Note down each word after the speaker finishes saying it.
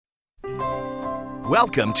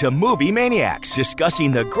Welcome to Movie Maniacs,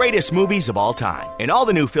 discussing the greatest movies of all time and all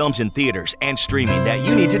the new films in theaters and streaming that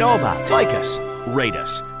you need to know about. Like us, rate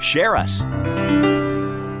us, share us. Good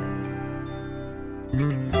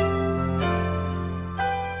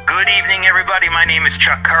evening, everybody. My name is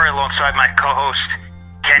Chuck Curry, alongside my co-host,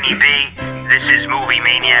 Kenny B. This is Movie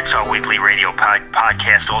Maniacs, our weekly radio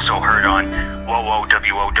podcast, also heard on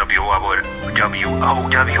WOWO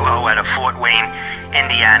out of Fort Wayne,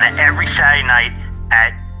 Indiana, every Saturday night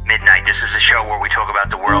at midnight. This is a show where we talk about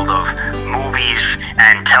the world of movies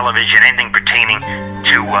and television, anything pertaining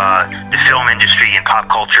to the film industry and pop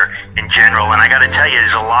culture in general. And I got to tell you,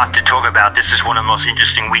 there's a lot to talk about. This is one of the most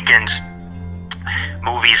interesting weekends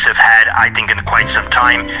movies have had, I think, in quite some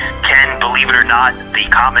time. Ken, believe it or not, the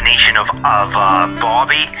combination of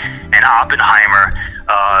Barbie and Oppenheimer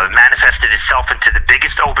manifested itself into the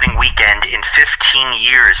biggest opening weekend in 15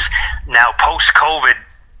 years. Now, post-COVID,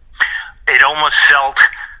 it almost felt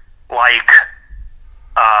like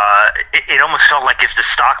if the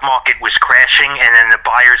stock market was crashing and then the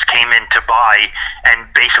buyers came in to buy and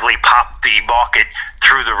basically popped the market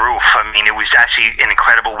through the roof. I mean, it was actually an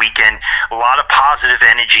incredible weekend. A lot of positive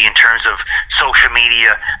energy in terms of social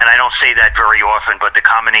media, and I don't say that very often, but the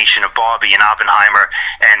combination of Barbie and Oppenheimer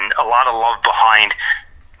and a lot of love behind,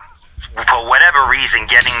 for whatever reason,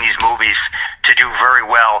 getting these movies to do very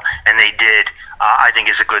well, and they did, I think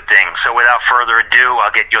is a good thing. So without further ado,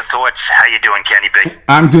 I'll get your thoughts. How you doing, Kenny B?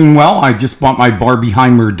 I'm doing well. I just bought my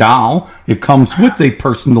Barbieheimer doll. It comes with a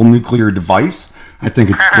personal nuclear device. I think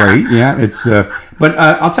it's great. Yeah, it's. But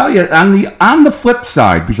I'll tell you, on the flip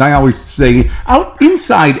side, because I always say,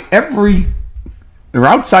 outside every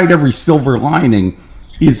silver lining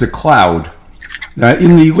is a cloud.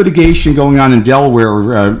 In the litigation going on in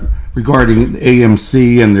Delaware regarding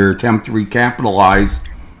AMC and their attempt to recapitalize,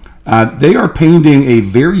 they are painting a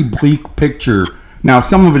very bleak picture. Now,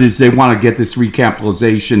 some of it is they want to get this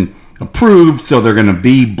recapitalization approved, so they're going to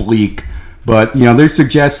be bleak. But, they're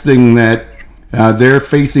suggesting that they're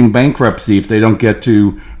facing bankruptcy if they don't get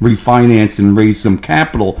to refinance and raise some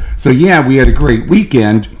capital. So, yeah, we had a great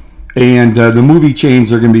weekend, and the movie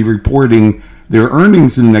chains are going to be reporting their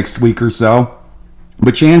earnings in the next week or so.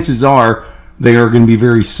 But chances are they are going to be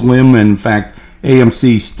very slim. In fact,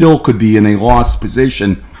 AMC still could be in a loss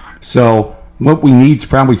position. So what we need is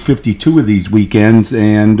probably 52 of these weekends.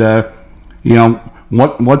 And,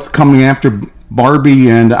 what's coming after Barbie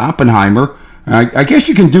and Oppenheimer? I guess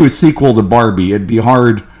you can do a sequel to Barbie. It'd be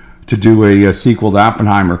hard to do a sequel to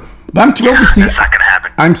Oppenheimer. But I'm thrilled to see. That's not going to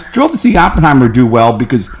happen. I'm thrilled to see Oppenheimer do well,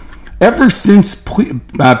 because ever since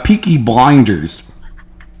Peaky Blinders,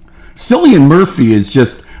 Cillian Murphy is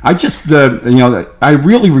just. I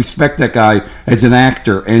really respect that guy as an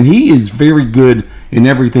actor, and he is very good in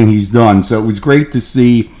everything he's done. So it was great to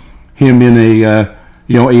see him in a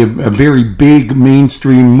very big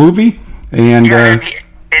mainstream movie, and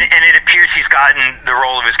it appears he's gotten the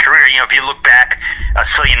role of his career. If you look back,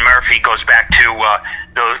 Cillian Murphy goes back to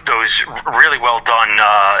those really well done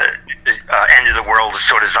end of the world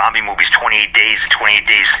sort of zombie movies, 28 Days and 28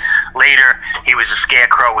 Days Later. He was a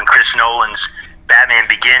scarecrow in Chris Nolan's Batman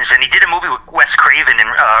Begins, and he did a movie with Wes Craven,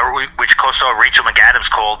 which co-starred Rachel McAdams,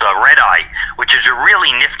 called Red Eye, which is a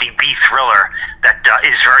really nifty B thriller that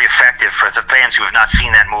is very effective. For the fans who have not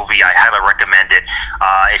seen that movie, I highly recommend it.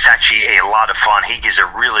 It's actually a lot of fun. He gives a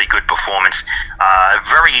really good performance,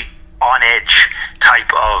 very on-edge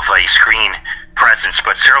type of a screen presence,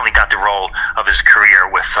 but certainly got the role of his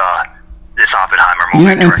career with this Oppenheimer movie.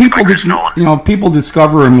 Yeah, and people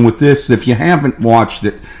discover him with this. If you haven't watched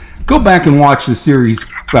it, go back and watch the series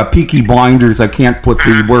Peaky Blinders. I can't put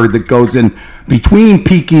the word that goes in between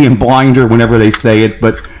Peaky and Blinder whenever they say it,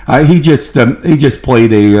 but he just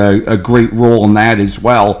played a great role in that as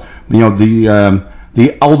well.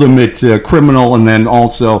 The ultimate criminal, and then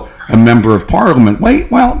also a member of Parliament.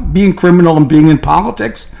 Being criminal and being in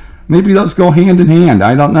politics, maybe those go hand in hand.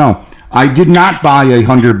 I don't know. I did not buy a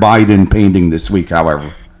Hunter Biden painting this week,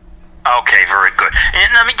 however. Okay, very good.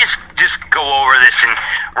 And let me just go over this and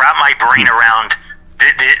wrap my brain around the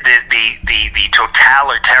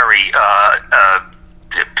totalitarian,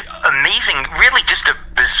 amazing, really just a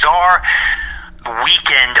bizarre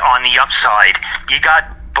weekend on the upside. You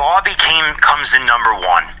got Barbie comes in number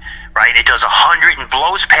one, right? It does 100 and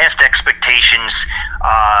blows past expectations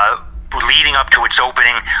leading up to its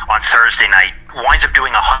opening on Thursday night. Winds up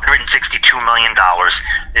doing $162 million.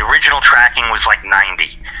 The original tracking was like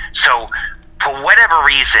 90. So, for whatever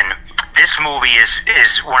reason, this movie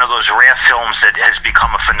is one of those rare films that has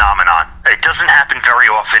become a phenomenon. It doesn't happen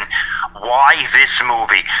very often. Why this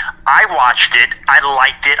movie? I watched it. I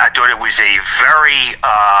liked it. I thought it was a very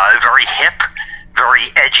hip,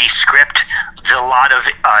 very edgy script. There's a lot of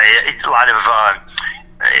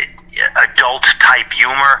adult type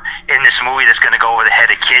humor in this movie that's going to go over the head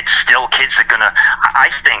of kids. Still, kids are going to, I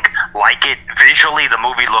think, like it. Visually, the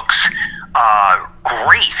movie looks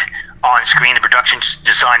great on screen. The production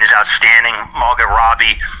design is outstanding. Margot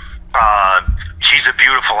Robbie, she's a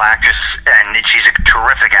beautiful actress, and she's a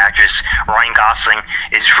terrific actress. Ryan Gosling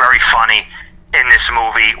is very funny in this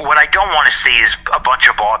movie. What I don't want to see is a bunch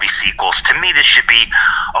of Barbie sequels. To me, this should be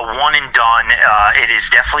a one and done. It is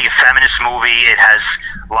definitely a feminist movie. It has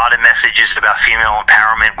a lot of messages about female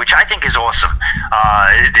empowerment, which I think is awesome.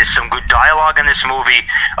 There's some good dialogue in this movie.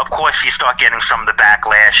 Of course, you start getting some of the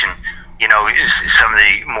backlash, and some of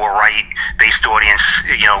the more right-based audience,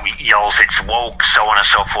 yells it's woke, so on and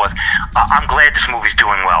so forth. I'm glad this movie's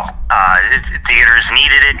doing well. Theaters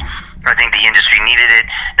needed it. I think the industry needed it.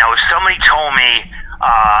 Now, if somebody told me,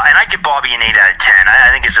 and I give Barbie an 8 out of 10, I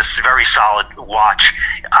think it's a very solid watch.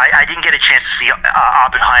 I didn't get a chance to see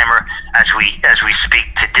Oppenheimer as we speak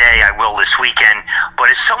today. I will this weekend. But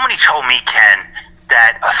if somebody told me, Ken,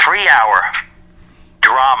 that a 3-hour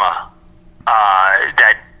drama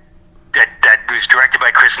that was directed by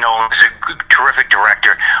Chris Nolan, who's a terrific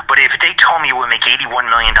director, but if they told me it would make $81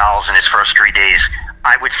 million in its first 3 days,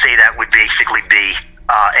 I would say that would basically be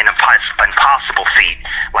an impossible feat.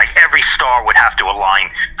 Like, every star would have to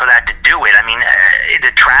align for that to do it. I mean,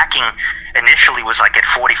 the tracking initially was like at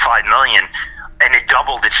 45 million, and it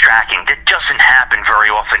doubled its tracking. That doesn't happen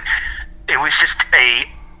very often. It was just a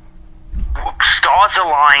stars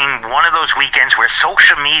align, one of those weekends where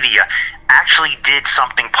social media actually did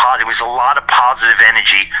something positive. There was a lot of positive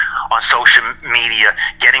energy on social media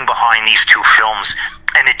getting behind these two films,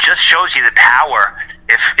 and it just shows you the power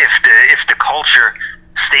if the culture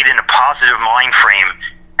stayed in a positive mind frame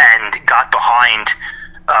and got behind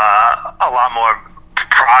a lot more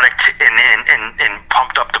product and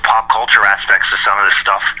pumped up the pop culture aspects of some of this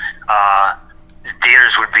stuff.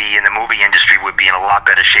 Theaters would be, in the movie industry, would be in a lot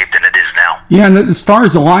better shape than it is now. Yeah, and the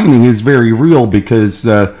stars aligning is very real, because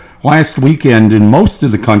last weekend in most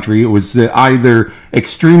of the country, it was either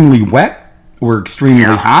extremely wet or extremely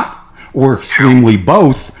hot or extremely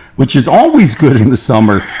both, which is always good in the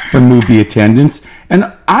summer for movie attendance.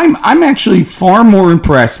 And I'm actually far more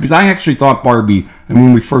impressed, because I actually thought Barbie, and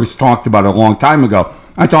when we first talked about it a long time ago,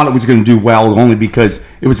 I thought it was going to do well only because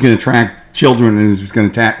it was going to attract children, and it was going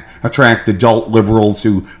to attract adult liberals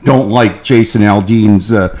who don't like Jason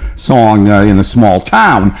Aldean's song In a Small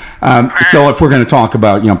Town. So if we're going to talk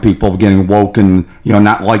about people getting woke and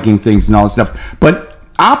not liking things and all that stuff, but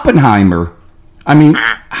Oppenheimer, I mean,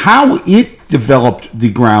 how it developed the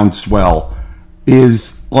groundswell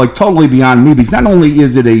is like totally beyond me, because not only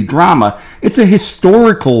is it a drama, it's a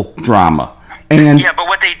historical drama. And yeah, but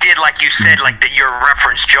what they did, like you said, like your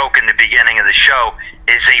reference joke in the beginning of the show,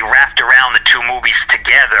 is they wrapped around the two movies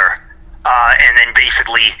together, and then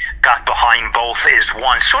basically got behind both as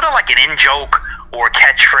one, sort of like an in-joke or a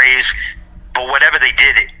catchphrase. But whatever they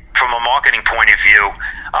did from a marketing point of view,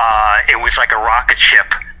 it was like a rocket ship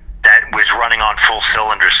that was running on full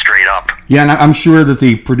cylinders straight up. Yeah, and I'm sure that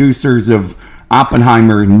the producers of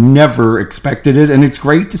Oppenheimer never expected it, and it's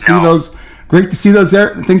great to see those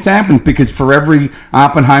things happen, because for every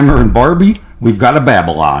Oppenheimer and Barbie, we've got a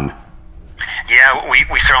Babylon. Yeah,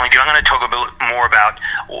 we certainly do. I'm going to talk a bit more about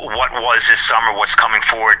what was this summer, what's coming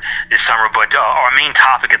forward this summer, but our main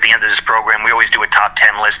topic at the end of this program, we always do a top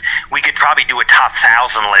 10 list. We could probably do a top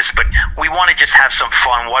 1,000 list, but we want to just have some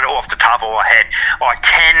fun. What off the top of our head are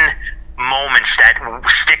 10 moments that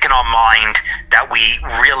stick in our mind that we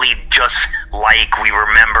really just we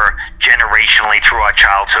remember generationally through our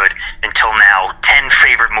childhood until now. 10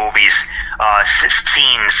 favorite movies,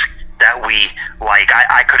 scenes that we like.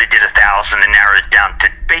 I could have did 1,000 and narrowed it down to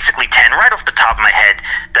basically 10 right off the top of my head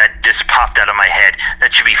that just popped out of my head.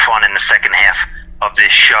 That should be fun in the second half of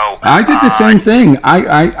this show. I did the same thing.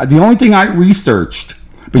 I the only thing I researched,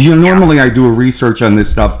 but normally I do a research on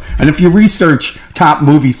this stuff, and if you research top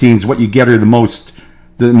movie scenes, what you get are the most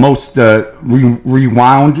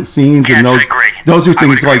rewound scenes, and those are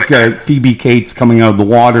things like Phoebe Cates coming out of the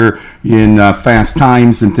water in Fast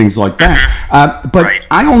Times and things like that. But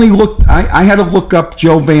I had to look up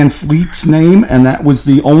Joe Van Fleet's name, and that was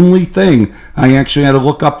the only thing I actually had to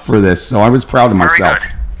look up for this, so I was proud of myself.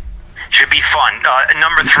 Very good. Should be fun.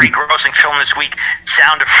 Number 3 grossing film this week,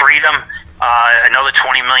 Sound of Freedom. Another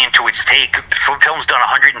 $20 million to its take. Film's done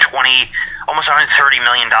almost $130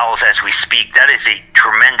 million as we speak. That is a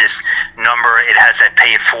tremendous number. It has that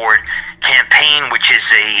Pay It Forward campaign, which is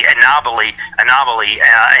an anomaly,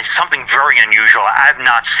 something very unusual. I've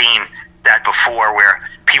not seen that before, where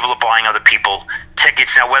people are buying other people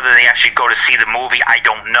tickets. Now, whether they actually go to see the movie, I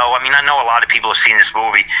don't know. I mean, I know a lot of people have seen this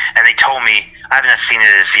movie, and they told me, I haven't seen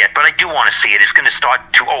it as yet, but I do want to see it. It's going to start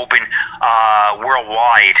to open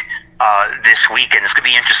worldwide this weekend. It's going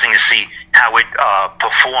to be interesting to see how it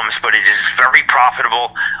performs, but it is very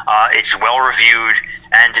profitable. It's well reviewed,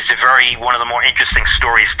 and it's one of the more interesting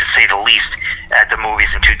stories, to say the least, at the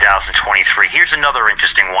movies in 2023. Here's another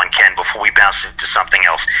interesting one, Ken, before we bounce into something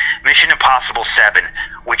else. Mission Impossible 7,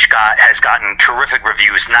 which has gotten terrific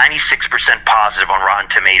reviews, 96% positive on Rotten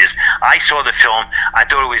Tomatoes. I saw the film. I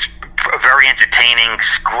thought it was very entertaining,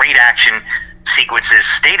 great action sequences,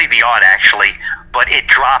 state-of-the-art, actually, but it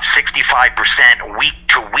dropped 65% week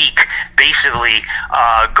to week, basically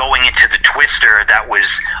going into the twister that was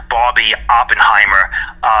Barbie Oppenheimer.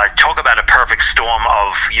 Talk about a perfect storm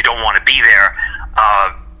of you don't want to be there.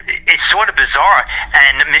 It's sort of bizarre.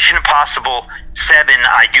 And Mission Impossible 7,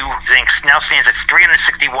 I do think, now stands at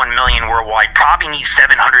 $361 million worldwide, probably needs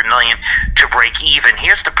 $700 million to break even.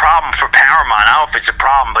 Here's the problem for Paramount. I don't know if it's a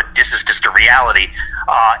problem, but this is just a reality.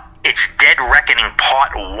 It's Dead Reckoning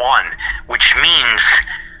Part 1, which means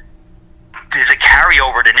there's a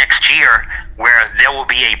carryover to next year where there will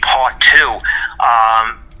be a Part 2.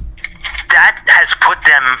 That has put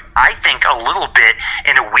them, I think, a little bit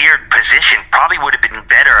in a weird position. Probably would have been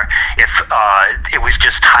better if it was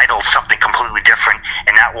just titled something completely different,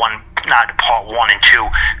 and that one, not Part 1 and 2,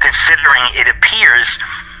 considering it appears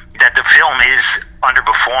that the film is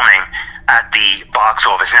underperforming at the box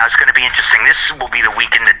office. Now, it's going to be interesting. This will be the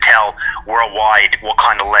weekend to tell worldwide what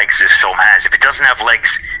kind of legs this film has. If it doesn't have legs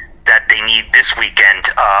that they need this weekend,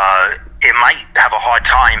 it might have a hard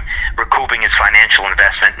time recouping its financial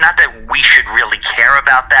investment. Not that we should really care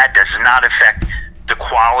about that. Does not affect the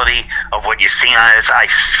quality of what you've seen. As I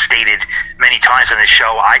stated many times on the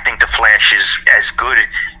show, I think The Flash is as good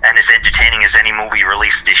and as entertaining as any movie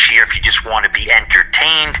released this year if you just want to be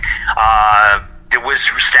entertained. There was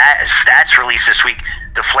stats released this week.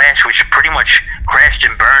 The Flash, which pretty much crashed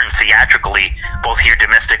and burned theatrically, both here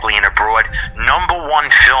domestically and abroad,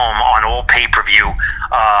 #1 film on all pay-per-view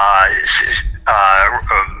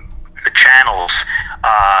channels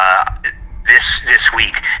this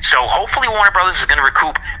week. So hopefully Warner Brothers is going to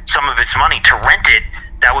recoup some of its money. To rent it,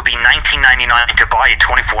 that would be $19.99. To buy it,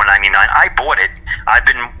 $24.99. I bought it. I've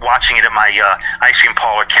been watching it at my ice cream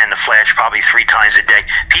parlor, Ken, The Flash, probably 3 times a day.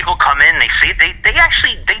 People come in, they see it, they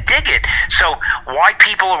actually dig it. So why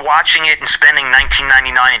people are watching it and spending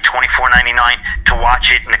 $19.99 and $24.99 to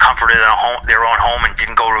watch it in the comfort of their own home and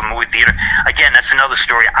didn't go to a movie theater? Again, that's another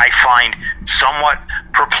story I find somewhat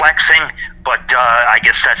perplexing. But I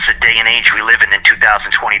guess that's the day and age we live in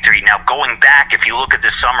 2023. Now, going back, if you look at the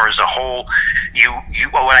summer as a whole,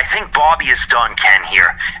 what I think Barbie has done, Ken,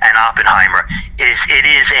 here, and Oppenheimer, is it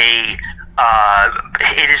is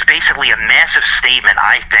basically a massive statement,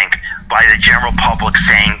 I think, by the general public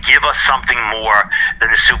saying, give us something more than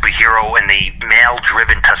the superhero and the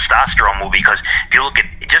male-driven testosterone movie. Because if you look at,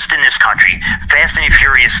 just in this country, Fast and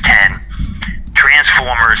Furious 10,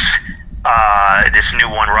 Transformers, this new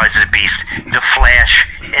one, Rise of the Beast, The Flash,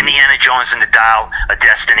 Indiana Jones and the Dial of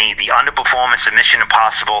Destiny, the underperformance of Mission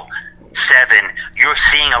Impossible 7, you're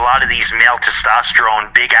seeing a lot of these male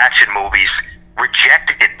testosterone big action movies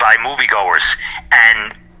rejected by moviegoers,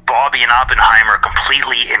 and Barbie and Oppenheimer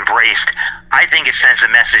completely embraced. I think it sends a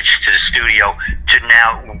message to the studio to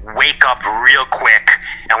now wake up real quick,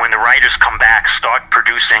 and when the writers come back, start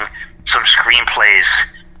producing some screenplays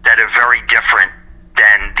that are very different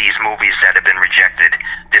than these movies that have been rejected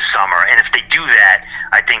this summer. And if they do that,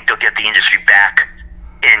 I think they'll get the industry back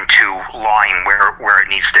into line where it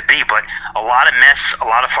needs to be. But a lot of mess, a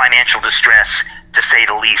lot of financial distress, to say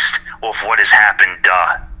the least, of what has happened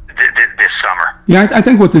this summer. Yeah, I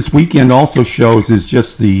think what this weekend also shows is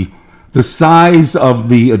just the size of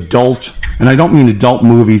the adult, and I don't mean adult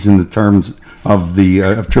movies in the terms of the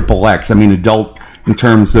of XXX. I mean adult in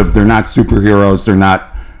terms of they're not superheroes, they're not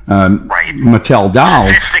right. Mattel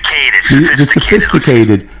dolls.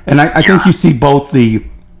 Sophisticated. And I think you see both the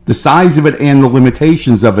size of it and the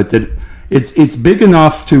limitations of it, that it's big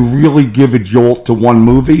enough to really give a jolt to one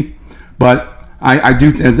movie. But I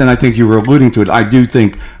do, and I think you were alluding to it, I do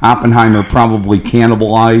think Oppenheimer probably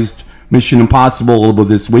cannibalized Mission Impossible a little bit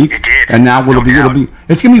this week. It did. And now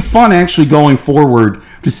it's going to be fun actually going forward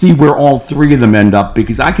to see where all three of them end up,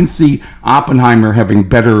 because I can see Oppenheimer having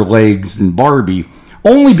better legs than Barbie.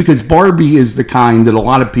 Only because Barbie is the kind that a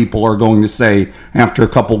lot of people are going to say after a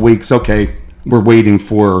couple weeks, okay, we're waiting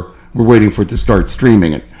for it to start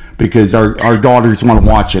streaming it because our daughters want to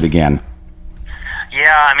watch it again.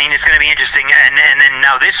 Yeah, I mean, it's going to be interesting. And then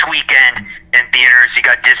now this weekend, in theaters. You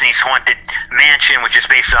got Disney's Haunted Mansion, which is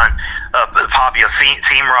based on a popular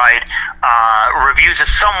theme ride. Reviews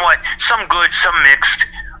are some good, some mixed.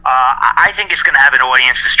 I think it's going to have an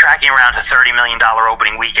audience. It's tracking around a $30 million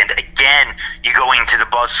opening weekend. Again, you're going to the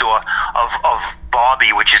buzzsaw of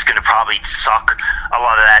Barbie, which is going to probably suck a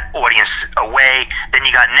lot of that audience away. Then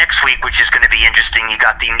you got next week, which is going to be interesting. You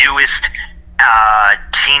got the newest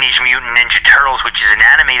Teenage Mutant Ninja Turtles, which is an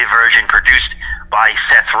animated version produced by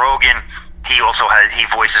Seth Rogen. He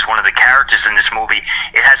voices one of the characters in this movie.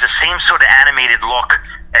 It has the same sort of animated look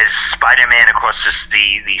as Spider-Man across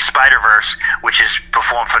the Spider-Verse, which has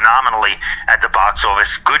performed phenomenally at the box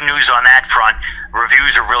office. Good news on that front.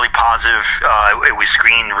 Reviews are really positive. It was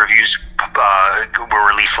screened. Reviews were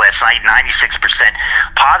released last night, 96%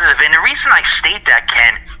 positive. And the reason I state that,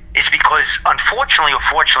 Ken, is because unfortunately or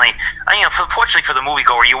fortunately, fortunately for the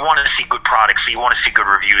moviegoer, you want to see good products, so you want to see good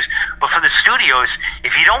reviews. But for the studios,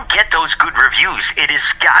 if you don't get those good reviews, it has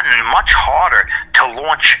gotten much harder to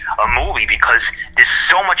launch a movie because there's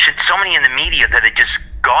so many in the media that are just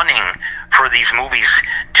gunning for these movies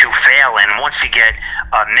to fail. And once you get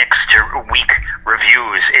mixed to weak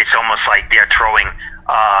reviews, it's almost like they're throwing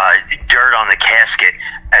dirt on the casket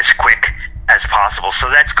as quick as possible. So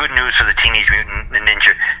that's good news for the Teenage Mutant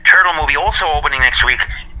Ninja Turtle movie. Also opening next week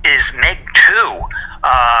is Meg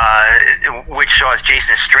 2, which stars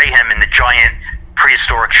Jason Statham in the giant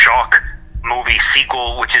prehistoric shark movie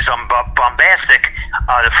sequel, which is bombastic.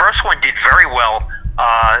 The first one did very well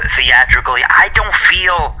theatrically. I don't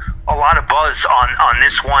feel a lot of buzz on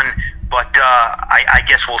this one, but I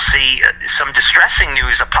guess we'll see. Some distressing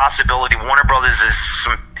news, a possibility. Warner Brothers is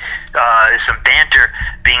some banter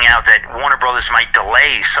being out that Warner Brothers might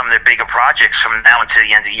delay some of their bigger projects from now until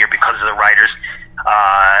the end of the year because of the writers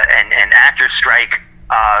and actors strike.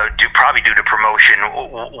 Probably due to promotion.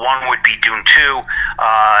 One would be Dune 2.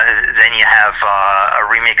 Then you have a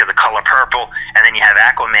remake of The Color Purple, and then you have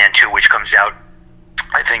Aquaman 2, which comes out,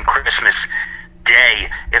 I think, Christmas Day.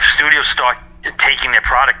 If studios start taking their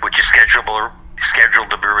product, which is scheduled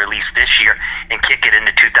to be released this year, and kick it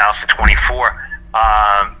into 2024,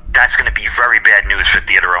 that's going to be very bad news for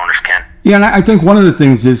theater owners, Ken. Yeah, and I think one of the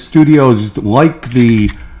things is studios like the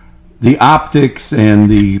optics and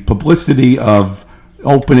the publicity of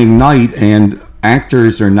opening night, and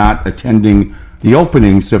actors are not attending the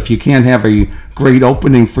opening. So if you can't have a great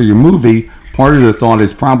opening for your movie, part of the thought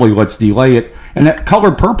is probably let's delay it. And that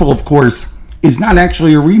Color Purple, of course, is not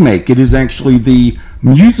actually a remake. It is actually the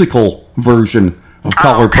musical version of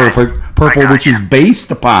Color Purple, which is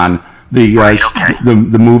based upon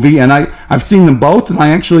the movie. And I've seen them both, and I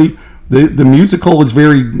actually the musical is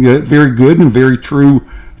very very good and very true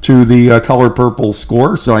to the Color Purple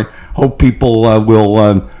score. So I hope people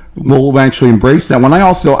will actually embrace that one.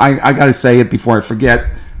 I got to say it before I forget.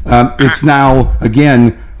 It's now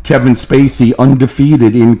again Kevin Spacey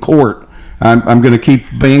undefeated in court. I'm going to keep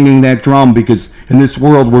banging that drum because in this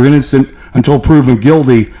world we're innocent until proven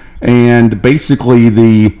guilty. And basically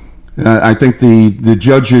I think the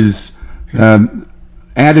judge's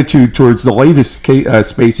attitude towards the latest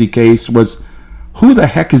Spacey case was, who the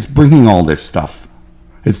heck is bringing all this stuff?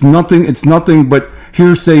 It's nothing but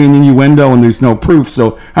hearsay and innuendo, and there's no proof.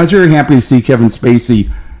 So I was very happy to see Kevin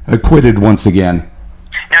Spacey acquitted once again.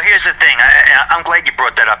 Now here's the thing. I'm glad you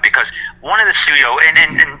brought that up because one of the studio,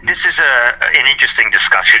 and this is an interesting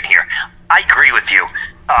discussion here. I agree with you.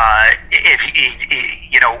 If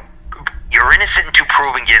you're innocent until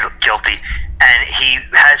proven guilty, and he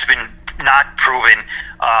has been not proven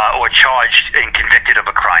or charged and convicted of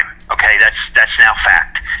a crime. Okay, that's now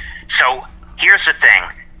fact. So here's the thing.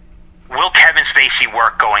 Will Kevin Spacey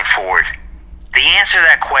work going forward? The answer to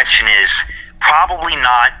that question is probably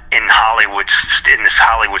not in this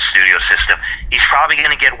Hollywood studio system. He's probably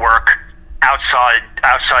going to get work outside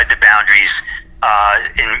the boundaries,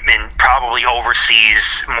 in probably overseas,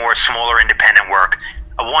 more smaller independent work.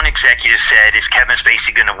 One executive said, they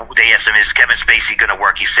asked him, is Kevin Spacey going to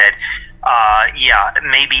work? He said, yeah,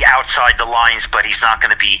 maybe outside the lines, but he's not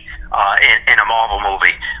going to be in a Marvel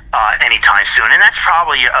movie anytime soon. And that's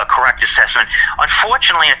probably a correct assessment.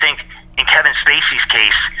 Unfortunately, I think in Kevin Spacey's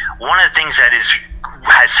case, one of the things that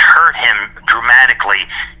has hurt him dramatically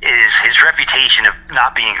is his reputation of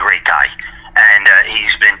not being a great guy. And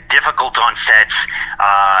he's been difficult on sets.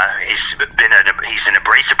 He's an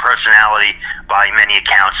abrasive personality by many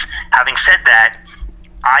accounts. Having said that,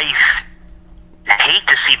 I hate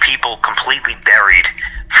to see people completely buried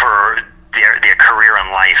for their career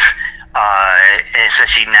in life,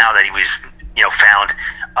 especially now that he was found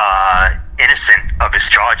innocent of his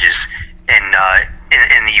charges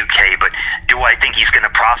in the UK. But do I think he's going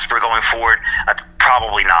to prosper going forward?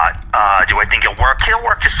 Probably not. Do I think he'll work? He'll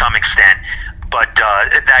work to some extent, but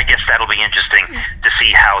I guess that'll be interesting to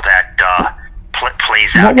see how that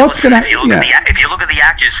plays out. If you look at the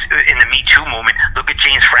actors in the Me Too movement, look at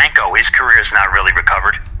James Franco. His career is not really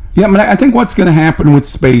recovered. Yeah, but I think what's going to happen with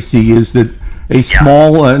Spacey is that a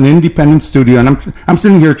small, an independent studio, and I'm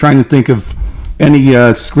sitting here trying to think of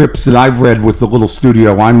any scripts that I've read with the little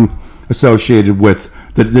studio I'm associated with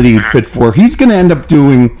that he'd fit for. He's going to end up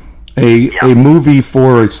doing a movie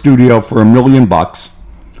for a studio for $1 million,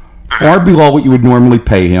 far below what you would normally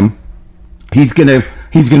pay him. He's gonna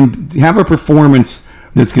have a performance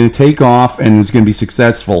that's going to take off and is going to be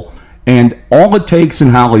successful. And all it takes in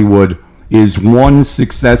Hollywood is one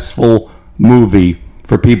successful movie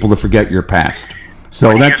for people to forget your past.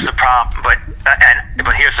 So here's the problem. But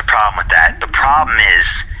here's the problem with that. The problem is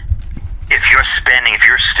if your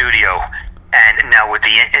studio, and now with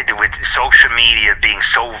social media being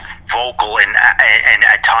so vocal and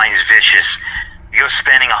at times vicious, you're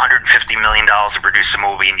spending $150 million to produce a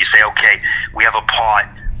movie, and you say, okay, we have a part,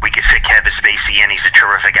 we could fit Kevin Spacey in, he's a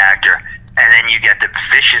terrific actor, and then you get the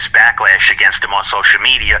vicious backlash against him on social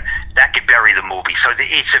media, that could bury the movie. So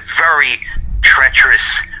it's a very treacherous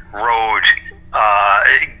road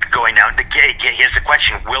going down. Here's the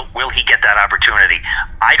question: Will he get that opportunity?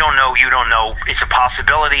 I don't know. You don't know. It's a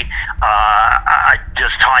possibility.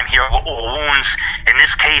 Does time heal all wounds? In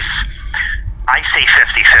this case, I say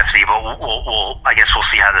 50-50, but I guess we'll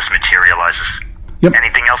see how this materializes. Yep.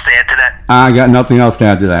 Anything else to add to that? I got nothing else to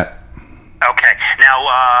add to that. Okay. Now,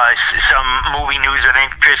 some movie news of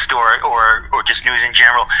interest or just news in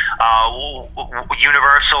general.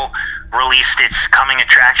 Universal released its coming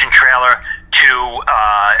attraction trailer to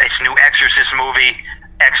its new Exorcist movie.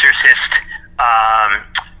 Exorcist.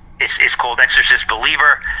 It's called Exorcist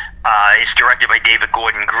Believer. It's directed by David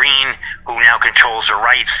Gordon Green, who now controls the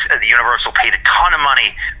rights. The Universal paid a ton of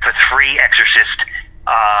money for 3 Exorcist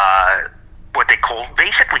what they call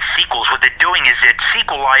basically sequels. What they're doing is it's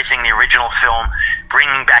sequelizing the original film,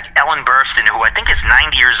 bringing back Ellen Burstyn, who I think is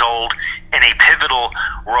 90 years old, in a pivotal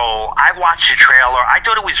role. I watched the trailer. I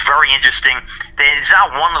thought it was very interesting. There's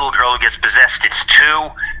not one little girl who gets possessed. It's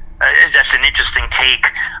 2. That's an interesting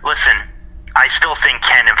take. Listen, I still think,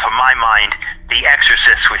 Ken, and for my mind, The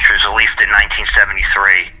Exorcist, which was released in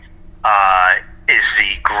 1973, is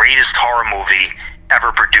the greatest horror movie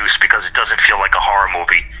ever produced because it doesn't feel like a horror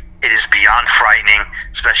movie. It is beyond frightening,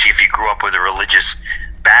 especially if you grew up with a religious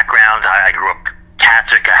background. I grew up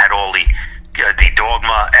Catholic. I had all the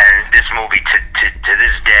dogma, and this movie to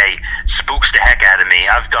this day spooks the heck out of me.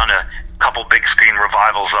 I've done a couple big screen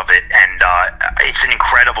revivals of it, and it's an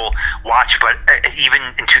incredible watch. But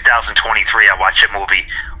even in 2023, I watched that movie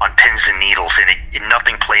on pins and needles, and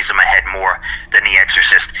nothing plays in my head more than The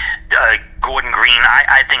Exorcist. Gordon Green,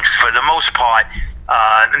 I think for the most part,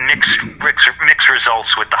 mixed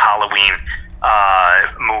results with the Halloween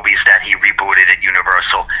movies that he rebooted at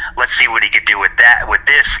Universal. Let's see what he could do with that. With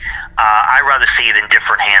this, I'd rather see it in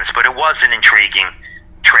different hands, but it was an intriguing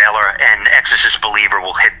trailer, and Exorcist Believer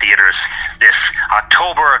will hit theaters this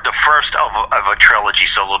October, the first of a trilogy,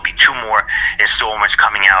 so there'll be 2 more installments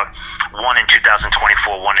coming out, one in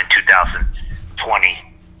 2024, one in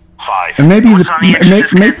 2025. And maybe the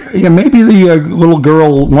little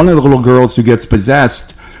girl, one of the little girls who gets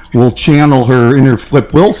possessed, will channel her inner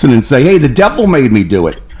Flip Wilson and say, "Hey, the devil made me do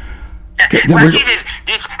it." Well,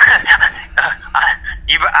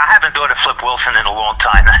 I haven't thought of Flip Wilson in a long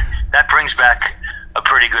time. That brings back a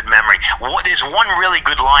pretty good memory. There's one really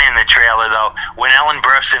good line in the trailer, though. When Ellen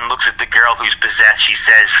Burstyn looks at the girl who's possessed, she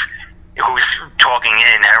says, who's talking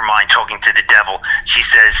in her mind, talking to the devil, she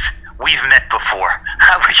says, "We've met before,"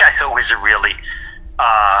 which I thought was a really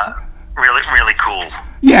cool.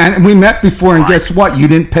 Yeah, and we met before, and guess what? You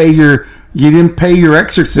didn't pay your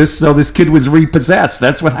exorcist, so this kid was repossessed.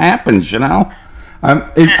 That's what happens, you know.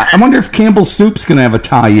 I wonder if Campbell's Soup's going to have a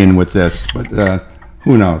tie-in with this, but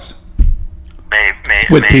who knows?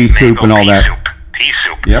 Split pea soup and all that. Pea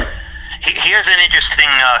soup. Yep. Here's an interesting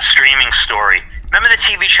streaming story. Remember the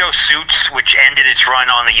TV show Suits, which ended its run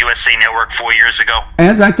on the USA Network 4 years ago?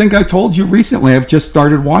 As I think I told you recently, I've just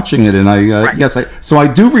started watching it, and so I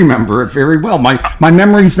do remember it very well. My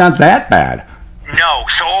memory's not that bad. No,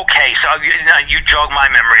 so you jog my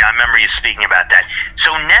memory. I remember you speaking about that.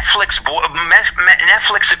 So Netflix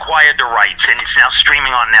acquired the rights, and it's now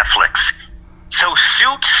streaming on Netflix. So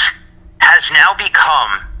Suits has now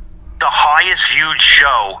become the highest viewed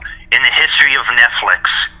show in the history of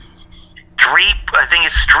Netflix. I think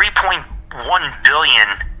it's 3.1 billion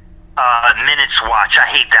minutes watch. I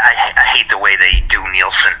hate that. I hate the way they do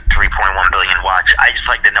Nielsen 3.1 billion watch. I just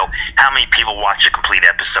like to know how many people watch a complete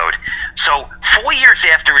episode. So 4 years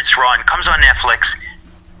after its run, comes on Netflix.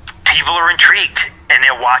 People are intrigued and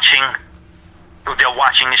they're watching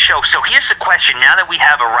the show. So here's the question: now that we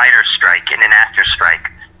have a writer's strike and an actor's strike,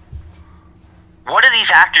 what are these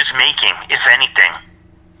actors making, if anything,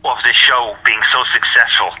 of this show being so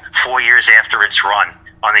successful 4 years after its run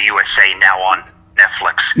on the USA, now on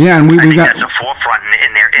Netflix? Yeah, and I think that's a forefront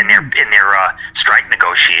in their strike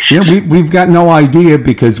negotiations. Yeah, we've got no idea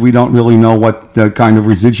because we don't really know what kind of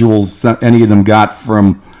residuals any of them got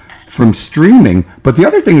from streaming. But the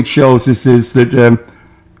other thing it shows is that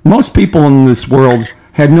most people in this world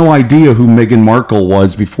had no idea who Meghan Markle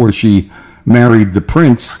was before she married the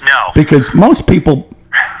prince. No. Because most people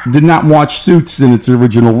did not watch Suits in its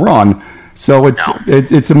original run. So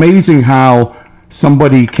it's amazing how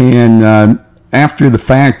somebody can, after the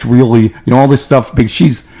fact, really, all this stuff,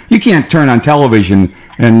 because you can't turn on television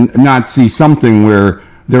and not see something where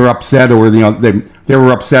they're upset, or they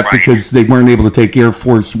were upset right, because they weren't able to take Air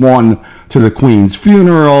Force One to the Queen's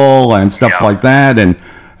funeral and stuff like that. And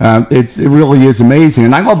it really is amazing.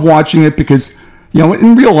 And I love watching it because,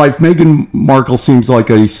 in real life, Meghan Markle seems like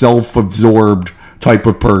a self-absorbed type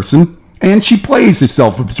of person. And she plays a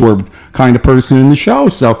self-absorbed kind of person in the show.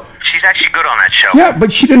 So she's actually good on that show. Yeah,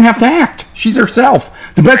 but she didn't have to act. She's herself.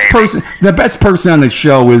 The best person on the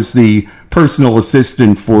show is the personal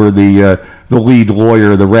assistant for the lead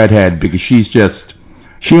lawyer, the redhead, because she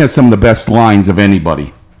has some of the best lines of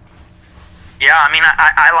anybody. Yeah, I mean,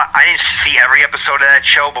 I didn't see every episode of that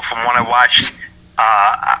show, but from what I watched,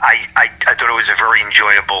 I thought it was a very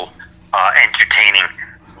enjoyable, entertaining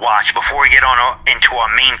watch. Before we get into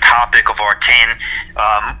our main topic of our 10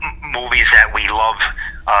 movies that we love,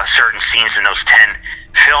 certain scenes in those 10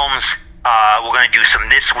 films, we're going to do some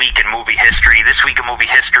This Week in Movie History. This Week in Movie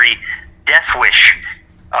History, Death Wish,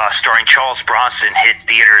 starring Charles Bronson, hit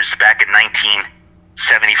theaters back in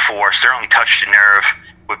 1974. Certainly touched a nerve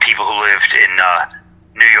with people who lived in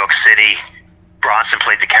New York City. Bronson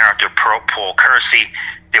played the character Paul Kersey.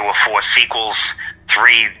 There were 4 sequels,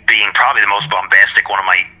 3 being probably the most bombastic, one of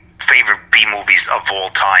my favorite B movies of all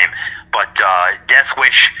time. But Death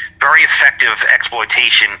Wish, very effective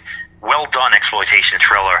exploitation, well done exploitation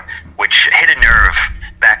thriller, which hit a nerve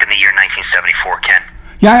back in the year 1974, Ken.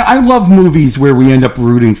 Yeah, I love movies where we end up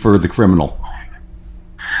rooting for the criminal.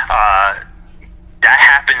 That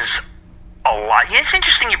happens a lot. Yeah, it's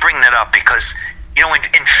interesting you bring that up because,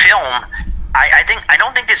 in film, I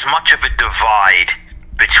don't think there's much of a divide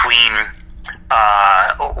between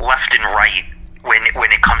left and right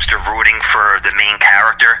when it comes to rooting for the main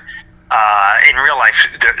character. In real life,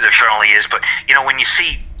 there certainly is, but when you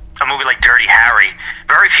see a movie like Dirty Harry,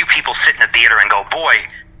 very few people sit in the theater and go, "Boy,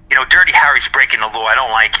 Dirty Harry's breaking the law. I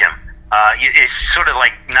don't like him." It's sort of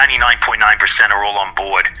like 99.9% are all on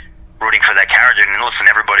board rooting for that character. And listen,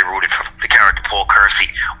 everybody rooted for the character Paul Kersey,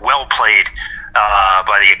 well played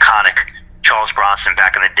by the iconic Charles Bronson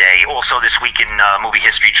back in the day. Also this week in movie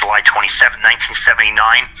history, July 27,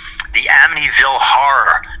 1979, the Amityville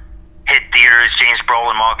Horror hit theaters. James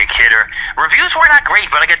Brolin, Margaret Kidder. Reviews were not great,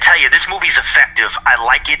 but I gotta tell you, this movie's effective. I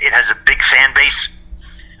like it. It has a big fan base.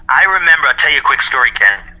 I remember, I'll tell you a quick story,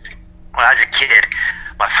 Ken. When I was a kid,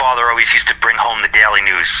 my father always used to bring home the Daily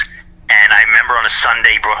News. And I remember on a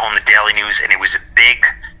Sunday, he brought home the Daily News, and it was a big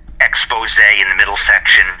expose in the middle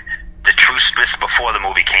section, the truth before the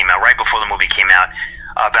movie came out, right before the movie came out,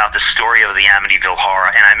 about the story of the Amityville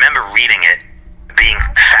Horror. And I remember reading it, being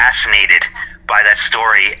fascinated by that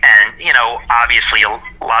story. And, obviously a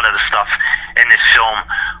lot of the stuff in this film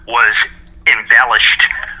was embellished,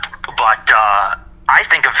 but I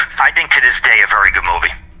think to this day a very good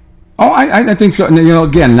movie. Oh, I think so.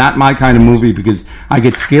 Again, not my kind of movie because I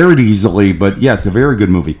get scared easily, but yes, a very good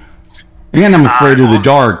movie. And I'm afraid of the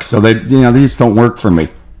dark, so these don't work for me.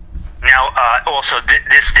 Now, also,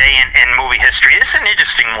 this day in movie history, this is an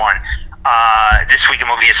interesting one. This week in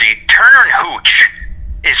movie history, Turner and Hooch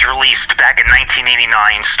is released back in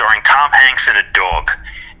 1989, starring Tom Hanks and a dog.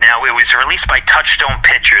 Now, it was released by Touchstone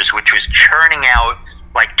Pictures, which was churning out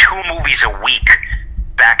like 2 movies a week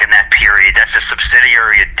back in that period. That's a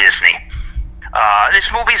subsidiary of Disney. This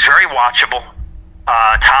movie is very watchable.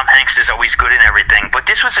 Tom Hanks is always good in everything, but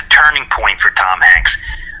this was a turning point for Tom Hanks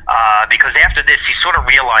because after this, he sort of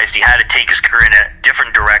realized he had to take his career in a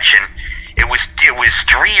different direction. It was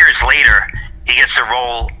 3 years later he gets a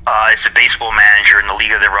role as a baseball manager in The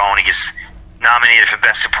League of Their Own. He gets nominated for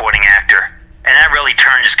Best Supporting Actor, and that really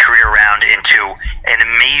turned his career around into an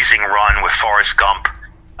amazing run with Forrest Gump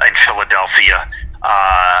in Philadelphia.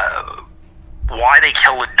 why they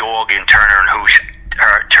killed the dog in Turner and Hooch.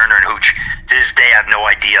 To this day, I have no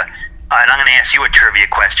idea. And I'm going to ask you a trivia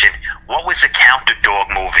question. What was the Counter Dog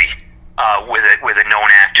movie with a known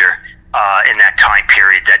actor in that time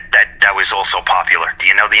period that was also popular? Do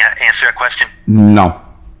you know the answer to that question? No.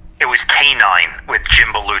 It was K-9 with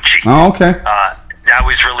Jim Belushi. Oh, okay. That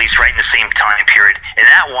was released right in the same time period. In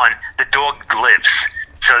that one, the dog lives.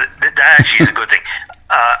 So that actually is a good thing.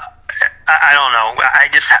 I don't know.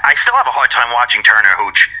 I still have a hard time watching Turner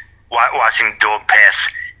Hooch, watching dog pass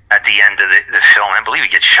at the end of the film. I believe he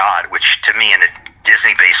gets shot, which to me in a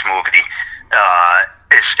Disney-based movie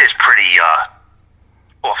is pretty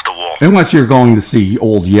off the wall. Unless you're going to see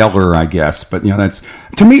Old Yeller, I guess. But that's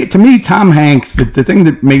to me. Tom Hanks. The thing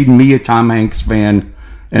that made me a Tom Hanks fan,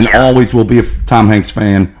 and always will be a Tom Hanks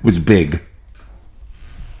fan, was Big.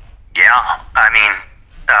 Yeah, I mean,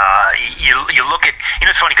 you look at,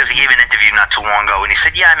 it's funny because he gave an interview not too long ago, and he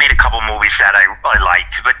said, I made a couple movies that I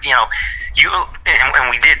liked, but and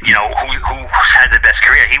we did, who had the best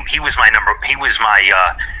career? He was my number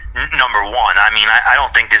one. I mean, I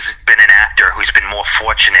don't think there's been an actor who's been more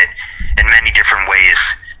fortunate in many different ways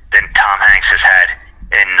than Tom Hanks has had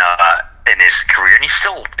in his career, and he's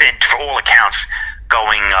still, for all accounts,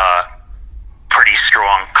 going pretty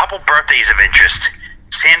strong. Couple birthdays of interest.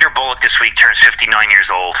 Sandra Bullock this week turns 59 years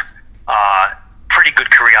old. Pretty good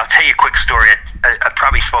career. I'll tell you a quick story. I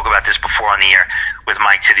probably spoke about this before on the air with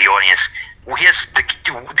Mike to the audience. Well, here's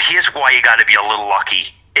why you got to be a little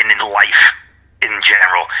lucky in life in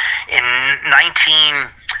general. In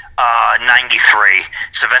 1993,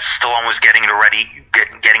 Sylvester Stallone was getting ready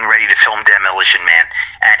to film Demolition Man,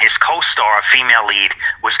 and his co-star, a female lead,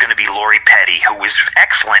 was going to be Lori Petty, who was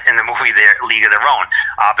excellent in the movie League of Their Own,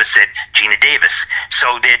 opposite Gina Davis.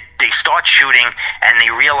 So they start shooting, and they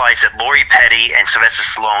realize that Lori Petty and Sylvester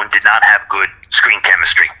Stallone did not have good screen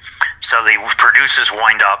chemistry. So the producers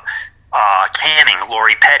wind up canning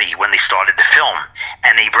Lori Petty when they started the film,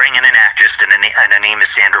 and they bring in an actress, and her name is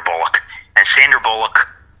Sandra Bullock. And Sandra Bullock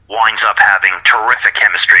winds up having terrific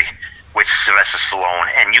chemistry with Sylvester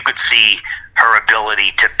Stallone, and you could see her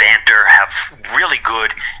ability to banter, have really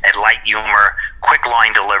good at light humor, quick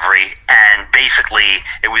line delivery, and basically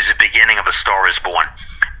it was the beginning of A Star Is Born.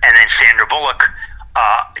 And then Sandra Bullock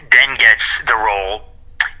then gets the role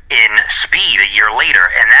in Speed a year later,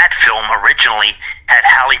 and that film originally had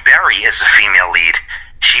Halle Berry as a female lead.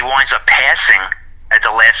 She winds up passing at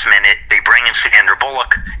the last minute. They bring in Sandra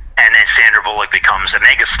Bullock, and then Sandra Bullock becomes a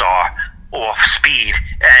megastar off Speed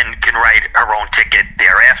and can write her own ticket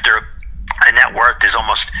thereafter. Her net worth is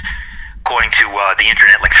almost, according to the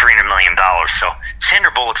internet, like $300 million. So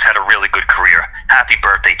Sandra Bullock's had a really good career. Happy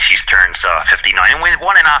birthday. She turns 59. And we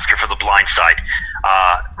won an Oscar for The Blind Side.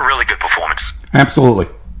 Really good performance. Absolutely.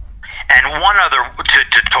 And one other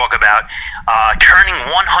to talk about, turning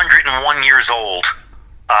 101 years old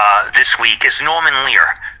this week is Norman Lear,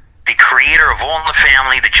 the creator of All in the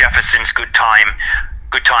Family, The Jeffersons, Good Times,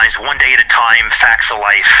 One Day at a Time, Facts of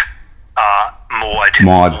Life, Maude.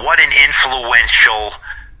 What an influential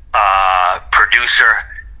producer,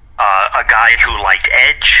 a guy who liked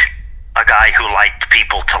edge, a guy who liked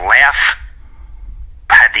people to laugh,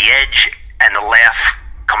 had the edge and the laugh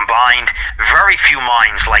combined. Very few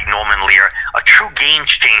minds like Norman Lear, a true game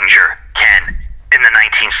changer, Ken, in the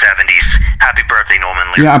 1970s. Happy birthday,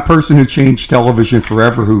 Norman Lear. Yeah, a person who changed television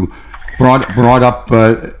forever, who brought up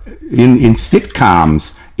in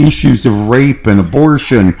sitcoms issues of rape and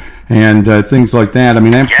abortion and things like that. I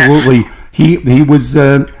mean, absolutely,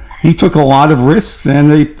 yes. He took a lot of risks, and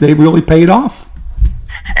they really paid off.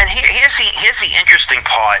 And here's the interesting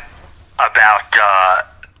part about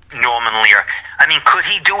Norman Lear. I mean, could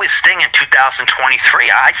he do his thing in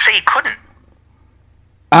 2023? I say he couldn't.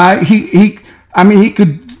 He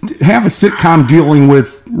could have a sitcom dealing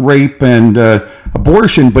with rape and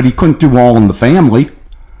abortion, but he couldn't do All in the Family.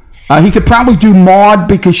 He could probably do Maude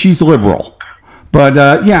because she's liberal. But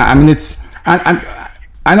I mean,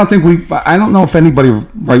 I don't know if anybody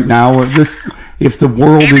right now, if the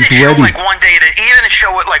world is ready. Even a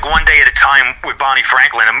show like One Day at a Time with Bonnie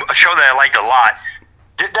Franklin, a show that I liked a lot.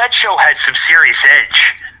 That show had some serious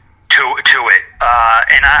edge to it,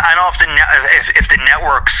 and I don't know if the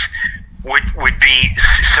networks would be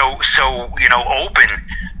so open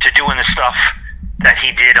to doing the stuff that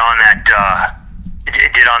he did on that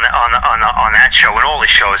on that show and all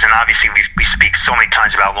his shows. And obviously we speak so many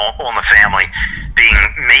times about All in the Family being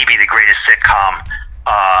maybe the greatest sitcom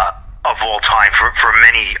of all time for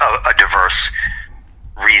many a diverse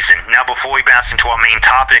reason. Now, before we bounce into our main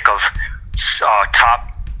topic of top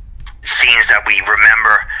scenes that we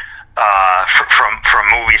remember from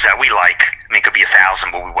movies that we like, I mean, it could be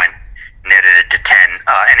 1,000, but we went netted it to 10.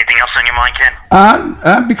 Anything else on your mind,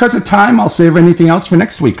 Ken? Because of time, I'll save anything else for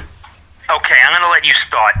next week. Okay, I'm going to let you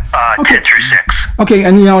start 10 through 6. Okay,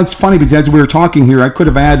 and it's funny because as we were talking here, I could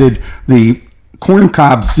have added the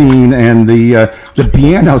corncob scene and the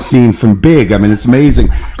piano scene from Big. I mean, it's amazing.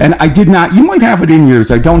 And I did not. You might have it in yours.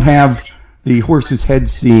 I don't have the horse's head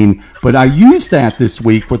scene, but I used that this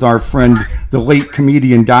week with our friend, the late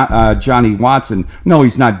comedian Johnny Watson. No,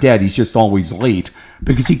 he's not dead. He's just always late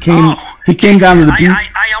because he came down to the beach. I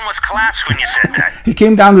almost collapsed when you said that. He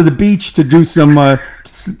came down to the beach to do some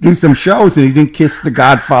shows, and he didn't kiss the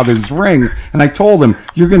Godfather's ring. And I told him,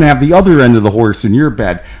 "You're going to have the other end of the horse in your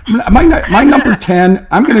bed." My number 10,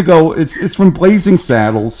 I'm going to go. It's from Blazing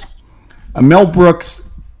Saddles, Mel Brooks'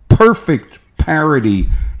 perfect parody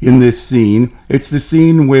in this scene. It's the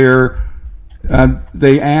scene where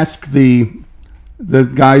they ask the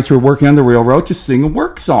guys who are working on the railroad to sing a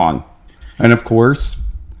work song, and of course,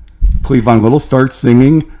 Cleavon Little starts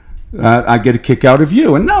singing. I get a kick out of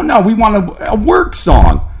you. And no, we want a work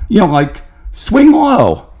song. Like Swing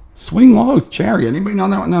Low, Chariot. Anybody know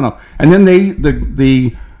that one? No. And then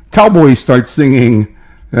the Cowboys start singing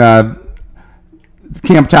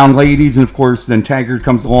Camptown Ladies, and of course, then Taggart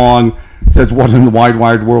comes along, says, "What in the wide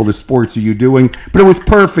world of sports are you doing?" But it was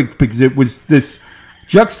perfect because it was this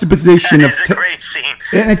juxtaposition of a great scene.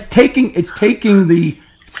 And it's taking the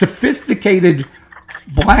sophisticated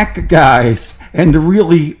black guys and the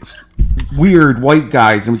really weird white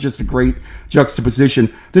guys. It was just a great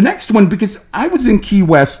juxtaposition. The next one, because I was in Key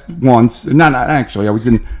West once, not actually,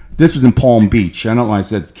 this was in Palm Beach. I don't know why I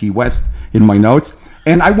said Key West in my notes.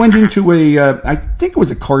 And I went into I think it was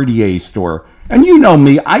a Cartier store. And you know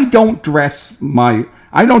me, I don't dress my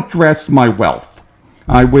wealth.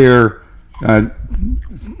 I wear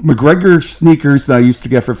McGregor sneakers that I used to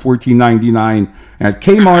get for $14.99 at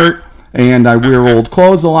Kmart. And I wear old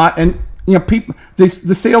clothes a lot, and people, the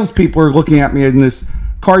salespeople are looking at me in this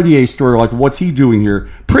Cartier store like, "What's he doing here?"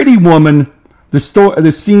 Pretty Woman,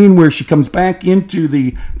 the scene where she comes back into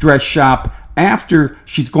the dress shop after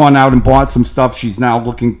she's gone out and bought some stuff. She's now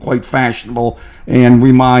looking quite fashionable, and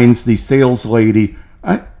reminds the sales lady,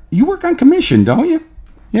 "You work on commission, don't you?"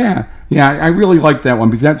 Yeah. I really like that one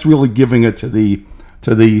because that's really giving it to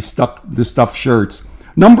the stuffed shirts.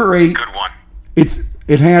 Number 8. Good one.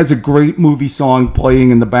 It has a great movie song playing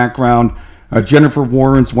in the background. Jennifer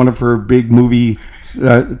Warren's one of her big movie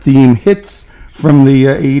theme hits from the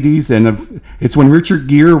 80s. And it's when Richard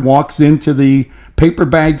Gere walks into the paper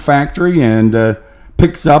bag factory and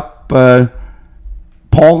picks up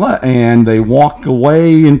Paula, and they walk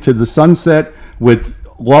away into the sunset with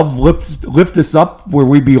Love Lift Us Up Where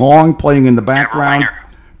We Belong playing in the background.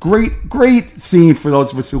 Great scene for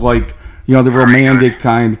those of us who like, the romantic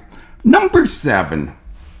kind. Number 7.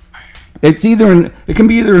 It can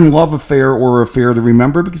be either in Love Affair or Affair to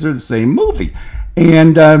Remember because they're the same movie.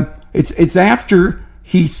 And it's after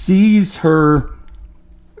he sees her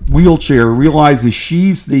wheelchair, realizes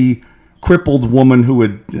she's the crippled woman who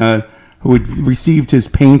had received his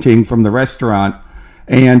painting from the restaurant,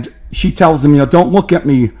 and she tells him, "Don't look at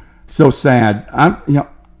me so sad.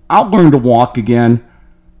 I'll learn to walk again.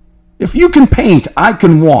 If you can paint, I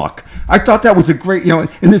can walk." I thought that was a great,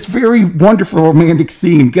 in this very wonderful romantic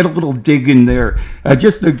scene, get a little dig in there.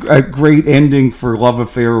 Just a great ending for Love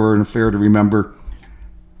Affair or An Affair to Remember.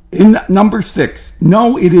 In number 6,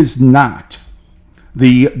 no, it is not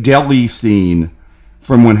the deli scene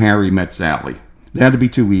from When Harry Met Sally. That'd be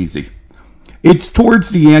too easy. It's towards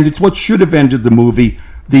the end. It's what should have ended the movie.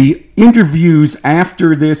 The interviews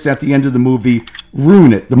after this at the end of the movie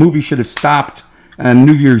ruin it. The movie should have stopped on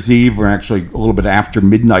New Year's Eve, or actually a little bit after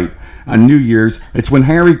midnight on New Year's. It's when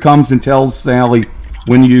Harry comes and tells Sally,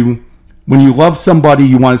 when you love somebody,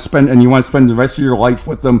 you want to spend the rest of your life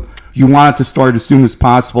with them, you want it to start as soon as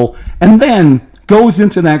possible, and then goes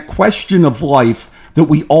into that question of life that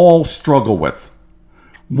we all struggle with.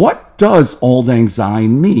 What does Auld Lang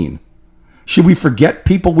Syne mean? Should we forget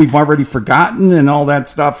people we've already forgotten and all that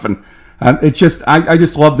stuff? And it's just, I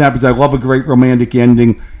just love that because I love a great romantic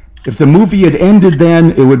ending. If the movie had ended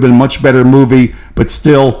then, it would have been a much better movie. But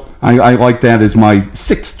still, I like that as my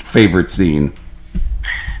 6th favorite scene.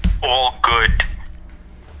 All good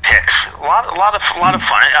picks. A lot of fun.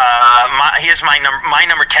 Here's my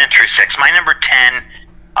number 10 through 6. My number 10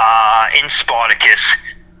 in Spartacus.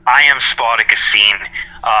 I am Spartacus scene.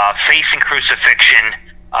 Facing crucifixion,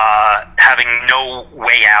 having no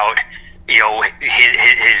way out.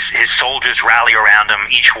 His soldiers rally around him,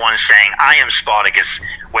 each one saying, "I am Spartacus."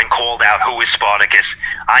 When called out, "Who is Spartacus?"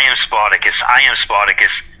 "I am Spartacus. I am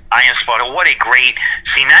Spartacus. I am Spartacus." What a great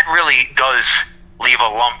scene. That really does leave a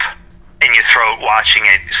lump in your throat watching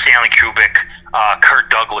it. Stanley Kubrick, Kirk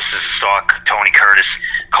Douglas is a star, Tony Curtis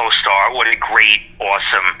co-star. What a great,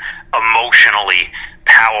 awesome, emotionally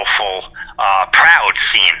powerful, proud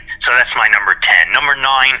scene. So that's my number 10. Number 9,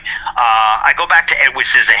 I go back to Edward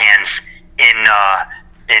Scissorhands in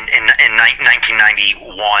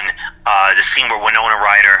 1991. The scene where Winona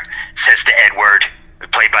Ryder says to Edward,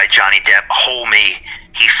 played by Johnny Depp, "Hold me."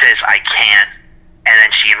 He says, "I can't." And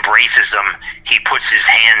then she embraces him. He puts his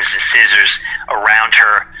hands and scissors around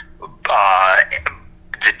her.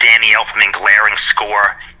 The Danny Elfman glaring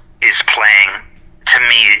score is playing. To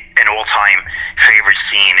me, an all-time favorite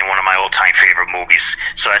scene in one of my all-time favorite movies.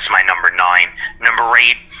 So that's my number 9. Number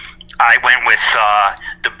 8, I went with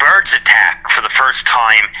The Birds Attack for the first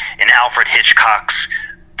time in Alfred Hitchcock's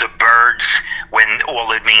The Birds, when all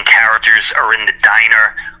the main characters are in the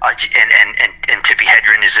diner and Tippi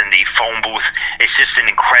Hedren is in the phone booth. It's just an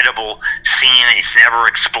incredible scene. It's never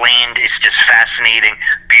explained. It's just fascinating,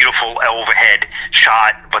 beautiful overhead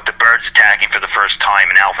shot. But The Birds Attacking for the first time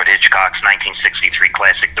in Alfred Hitchcock's 1963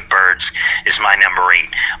 classic The Birds is my number 8.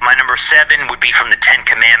 My number 7 would be from the Ten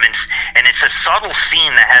Commandments, and it's a subtle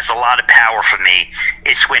scene that has a lot of power for me.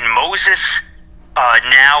 It's when Moses,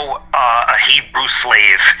 now a Hebrew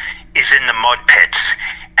slave, is in the mud pits,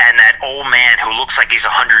 and that old man who looks like he's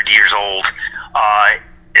 100 years old,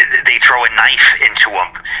 they throw a knife into him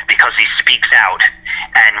because he speaks out.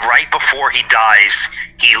 And right before he dies,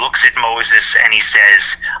 he looks at Moses and he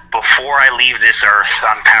says, "Before I leave this earth,"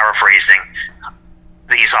 I'm paraphrasing,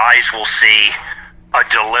 "these eyes will see a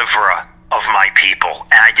deliverer of my people."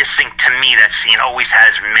 And I just think, to me, that scene always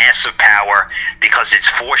has massive power because it's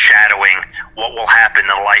foreshadowing what will happen in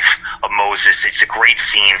the life of Moses. It's a great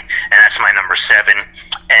scene, and that's my number 7.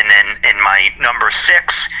 And then in my number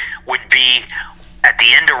 6 would be at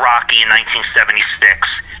the end of Rocky in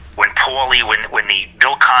 1976, when Paulie, when the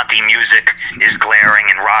Bill Conti music is glaring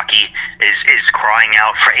and Rocky is crying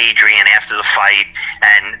out for Adrian after the fight,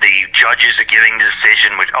 and the judges are giving the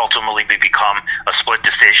decision, which ultimately will become a split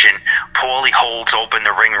decision. Paulie holds open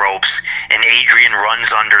the ring ropes, and Adrian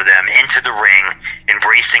runs under them into the ring,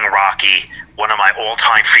 embracing Rocky. One of my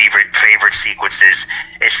all-time favorite sequences.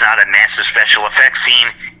 It's not a massive special effects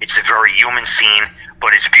scene. It's a very human scene,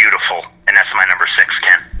 but it's beautiful, and that's my number 6,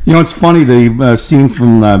 Ken. You know, it's funny, the scene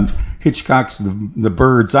from Hitchcock's the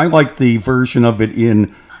Birds. I like the version of it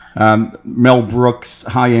in Mel Brooks'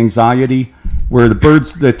 High Anxiety, where the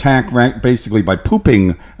birds attack basically by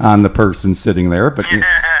pooping on the person sitting there, but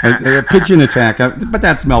a pigeon attack. But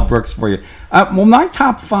that's Mel Brooks for you. Well, my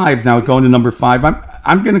top 5 now, going to number 5.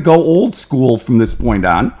 I'm going to go old school from this point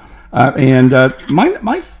on, and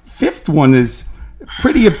my 5th one is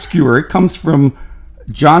pretty obscure. It comes from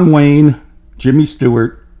John Wayne, Jimmy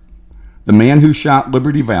Stewart, The Man Who Shot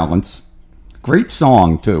Liberty Valance. Great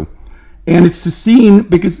song, too. And it's the scene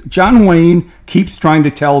because John Wayne keeps trying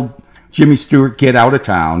to tell Jimmy Stewart, get out of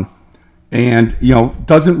town, and, you know,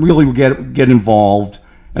 doesn't really get involved.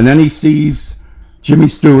 And then he sees Jimmy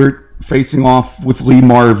Stewart facing off with Lee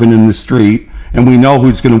Marvin in the street, and we know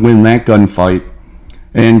who's going to win that gunfight.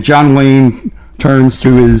 And John Wayne turns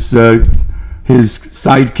to his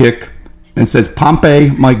sidekick and says,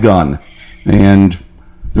 "Pompey, my gun." And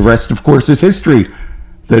the rest, of course, is history.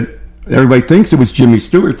 That everybody thinks it was Jimmy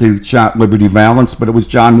Stewart who shot Liberty Valance, but it was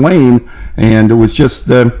John Wayne, and it was just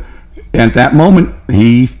at that moment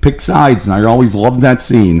he picked sides, and I always loved that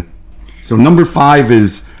scene. So number 5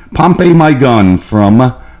 is "Pompey, my gun"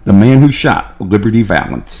 from The Man Who Shot Liberty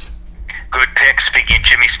Valance. Good pick. Speaking of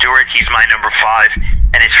Jimmy Stewart, he's my number 5,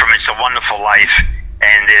 and it's from It's a Wonderful Life.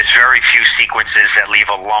 And there's very few sequences that leave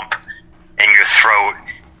a lump in your throat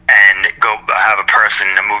and have a person,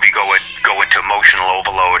 a movie go into emotional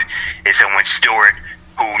overload. Is when Stewart,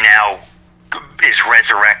 who now is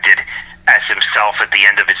resurrected as himself at the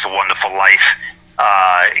end of It's a Wonderful Life,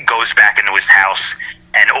 goes back into his house,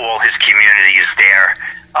 and all his community is there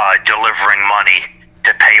delivering money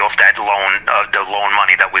to pay off that the loan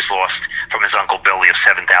money that was lost from his Uncle Billy of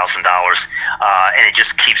 $7,000. And it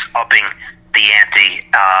just keeps upping the ante.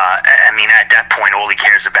 I mean, at that point, all he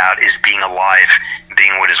cares about is being alive,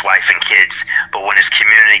 being with his wife and kids. But when his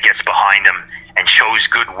community gets behind him and shows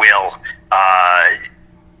goodwill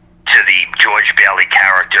to the George Bailey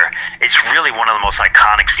character, it's really one of the most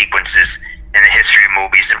iconic sequences in the history of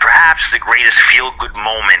movies, and perhaps the greatest feel-good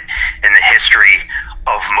moment in the history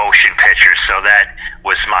of motion pictures. So that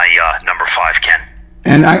was my number 5, Ken.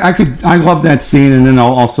 And I love that scene, and then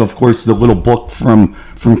also, of course, the little book from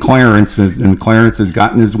Clarence, and Clarence has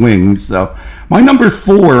gotten his wings. So my number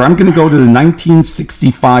 4, I'm going to go to the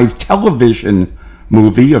 1965 television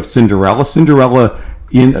movie of Cinderella. Cinderella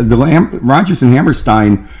in the Rodgers and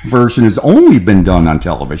Hammerstein version has only been done on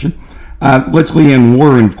television. Leslie Ann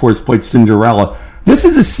Warren, of course, played Cinderella. This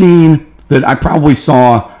is a scene that I probably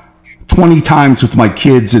saw 20 times with my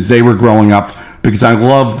kids as they were growing up because I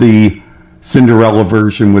love the Cinderella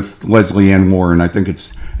version with Leslie Ann Warren. I think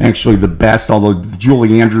it's actually the best, although the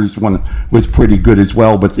Julie Andrews one was pretty good as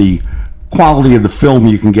well, but the quality of the film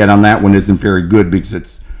you can get on that one isn't very good because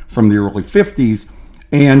it's from the early 50s.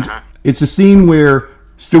 And it's a scene where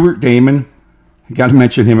Stuart Damon, I got to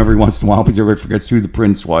mention him every once in a while because everybody forgets who the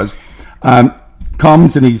prince was,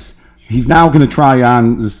 comes and he's now going to try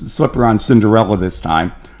on the slipper on Cinderella this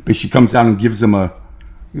time, but she comes down and gives him a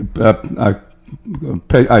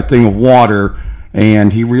thing of water,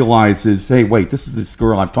 and he realizes, hey, wait, this is this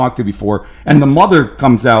girl I've talked to before, and the mother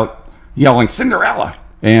comes out yelling, Cinderella,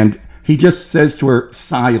 and he just says to her,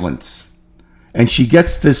 silence. And she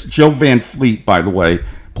gets this, Joe Van Fleet, by the way,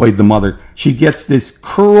 played the mother, she gets this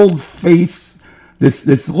curled face,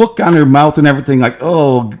 this look on her mouth and everything, like,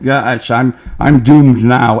 oh gosh, I'm doomed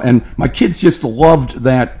now. And my kids just loved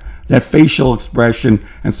that facial expression,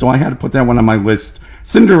 and so I had to put that one on my list.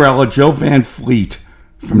 Cinderella, Joe Van Fleet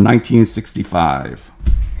from 1965.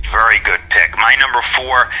 Very good pick. My number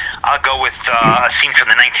 4, I'll go with a scene from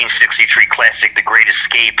the 1963 classic, The Great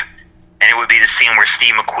Escape, and it would be the scene where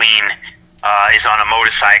Steve McQueen is on a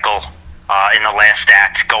motorcycle in the last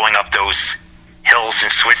act going up those hills in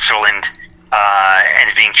Switzerland and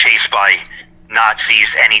is being chased by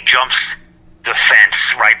Nazis, and he jumps the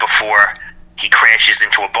fence right before he crashes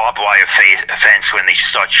into a barbed wire fence when they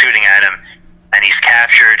start shooting at him, and he's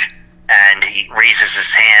captured, and he raises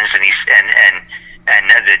his hands, and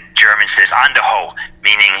the German says "Andeho,"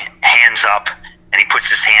 meaning hands up, and he puts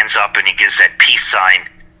his hands up and he gives that peace sign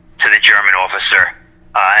to the German officer,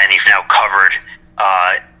 and he's now covered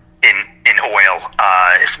in oil.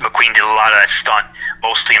 McQueen did a lot of that stunt,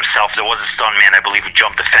 mostly himself. There was a stuntman, I believe, who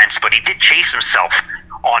jumped the fence, but he did chase himself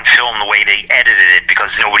on film the way they edited it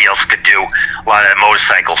because nobody else could do a lot of that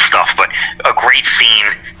motorcycle stuff. But a great scene,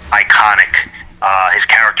 iconic. His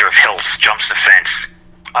character of Hills jumps the fence,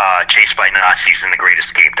 chased by Nazis in The Great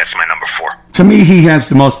Escape. That's my number 4. To me, he has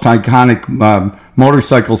the most iconic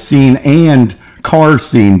motorcycle scene and car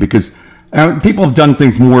scene because people have done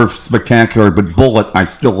things more spectacular, but Bullet, I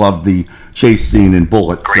still love the chase scene in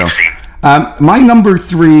Bullet. Great scene. My number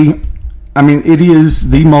 3, I mean, it is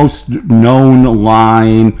the most known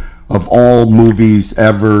line of all movies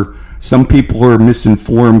ever. Some people who are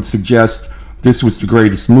misinformed suggest this was the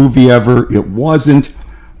greatest movie ever. It wasn't.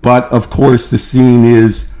 But, of course, the scene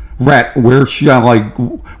is, Rhett, where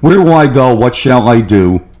will I go? What shall I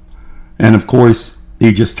do? And, of course,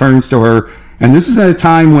 he just turns to her. And this is at a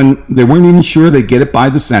time when they weren't even sure they'd get it by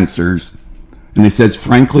the censors. And he says,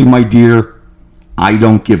 frankly, my dear, I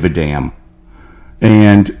don't give a damn.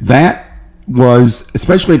 And that was,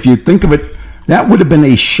 especially if you think of it, that would have been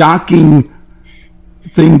a shocking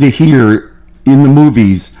thing to hear in the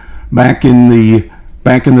movies back in the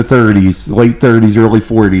 30s, late 30s, early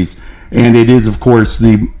 40s. And it is, of course,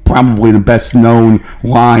 probably the best known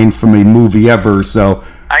line from a movie ever. So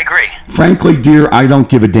I agree. Frankly, dear, I don't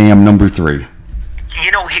give a damn, number 3.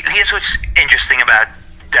 You know, here's what's interesting about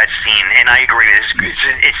that scene, and I agree with this.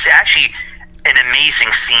 It's actually an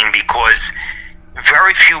amazing scene because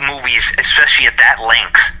very few movies, especially at that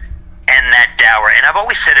length and that dour, and I've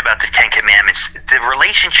always said about the Ten Commandments, the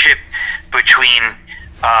relationship between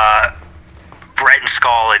Brett and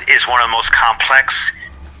Scarlett is one of the most complex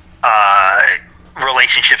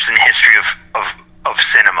relationships in the history of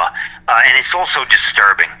cinema, and it's also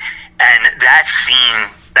disturbing. And that scene,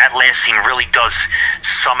 that last scene, really does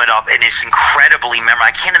sum it up, and it's incredibly memorable.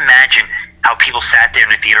 I can't imagine how people sat there in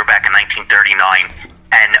the theater back in 1939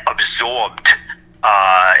 and absorbed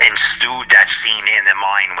and stewed that scene in their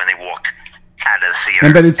mind when they walked out of the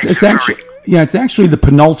theater. But it's actually the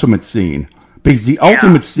penultimate scene, because the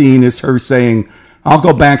ultimate scene is her saying, "I'll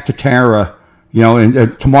go back to Tara,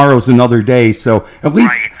 and tomorrow's another day." So at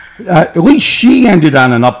least she ended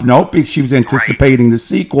on an up note because she was anticipating the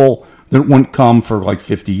sequel that wouldn't come for like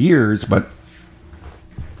 50 years. But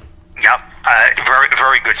very,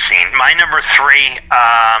 very good scene. My number 3,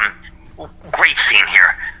 great scene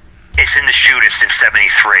here. It's in The Shootist in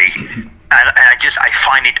 '73, and I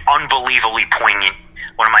find it unbelievably poignant.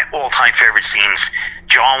 One of my all-time favorite scenes.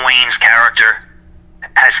 John Wayne's character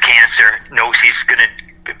has cancer, knows he's going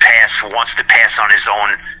to pass, wants to pass on his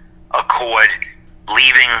own accord,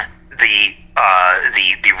 leaving the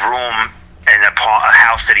room and a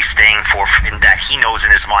house that he's staying for, and that he knows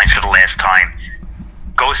in his mind for the last time.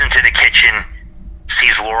 Goes into the kitchen,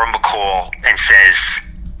 sees Laura McCall, and says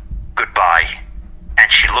goodbye.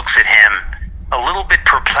 And she looks at him a little bit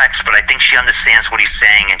perplexed, but I think she understands what he's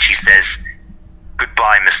saying, and she says,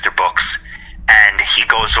 "Goodbye, Mr. Books," and he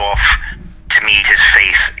goes off to meet his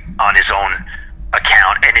fate on his own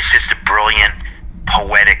account, and it's just a brilliant,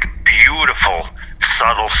 poetic, beautiful,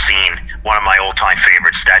 subtle scene. One of my all-time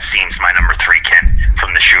favorites. That scene's my number 3, Ken,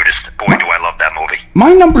 from The Shootist. Boy, do I love that movie.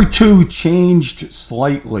 My number 2 changed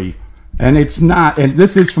slightly, and it's not, and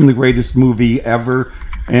this is from the greatest movie ever,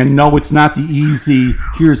 and no, it's not the easy,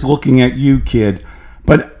 here's looking at you, kid,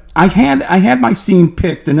 but I had my scene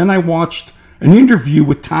picked, and then I watched an interview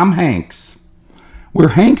with Tom Hanks, where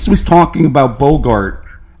Hanks was talking about Bogart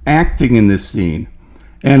acting in this scene,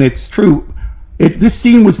 and it's true, this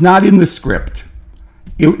scene was not in the script.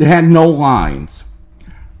 It had no lines.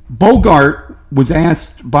 Bogart was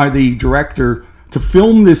asked by the director to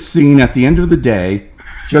film this scene at the end of the day.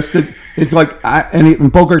 Just as it's like,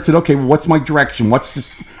 and Bogart said, "Okay, well, what's my direction? What's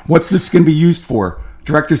this going to be used for?"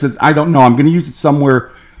 Director says, "I don't know. I'm going to use it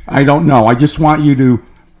somewhere. I don't know. I just want you to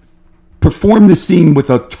perform the scene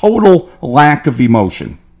with a total lack of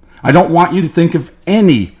emotion. I don't want you to think of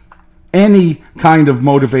any kind of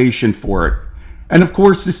motivation for it." And of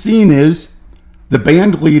course, the scene is the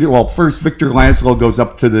band leader. Well, first Victor Laszlo goes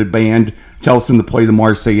up to the band, tells him to play the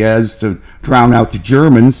Marseillaise to drown out the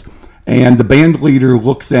Germans, and the band leader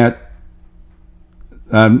looks at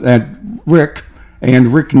Rick,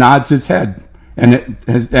 and Rick nods his head, and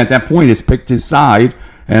at that point has picked his side,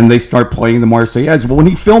 and they start playing the Marseillaise. But when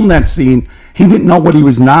he filmed that scene, he didn't know what he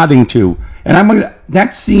was nodding to, and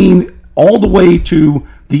that scene all the way to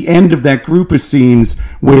the end of that group of scenes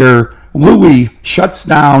where Louis shuts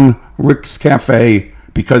down Rick's cafe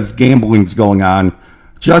because gambling's going on,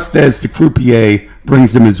 just as the croupier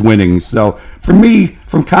brings him his winnings. So for me,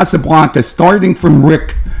 from Casablanca, starting from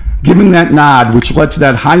Rick giving that nod, which led to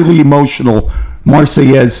that highly emotional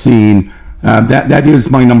Marseillaise scene, that is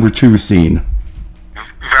my number 2 scene.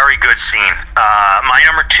 Very good scene. My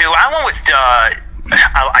number 2, I went with,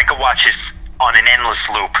 I could watch this on an endless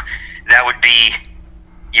loop. That would be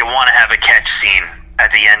You Want to Have a Catch scene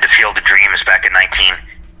at the end of Field of Dreams back in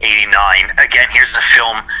 1989. Again, here's the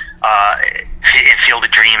film in Field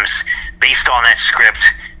of Dreams based on that script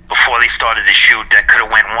before they started to shoot. That could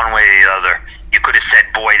have went one way or the other. You could have said,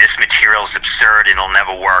 "Boy, this material is absurd and it'll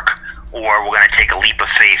never work," or "We're going to take a leap of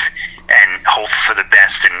faith and hope for the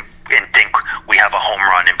best and think we have a home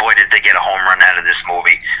run." And boy, did they get a home run out of this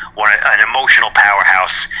movie. An emotional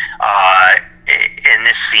powerhouse. And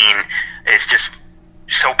this scene is just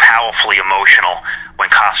so powerfully emotional when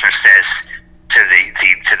Costner says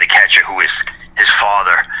to the catcher, who is his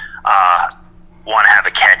father, "Want to have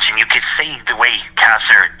a catch?" And you could see the way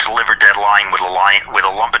Costner delivered that line with a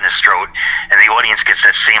lump in his throat, and the audience gets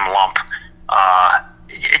that same lump.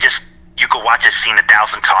 You could watch this scene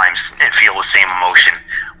 1,000 times and feel the same emotion,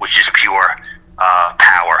 which is pure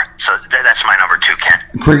power. So that's my number 2, Ken.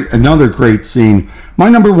 Great, another great scene. My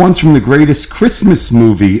number 1's from the greatest Christmas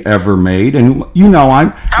movie ever made, and Die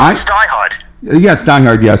Hard. Yes, Die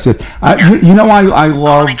Hard. Yes. I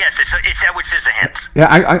love. Let me guess. It's Edward Scissorhands. Yeah,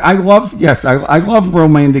 I love. Yes, I love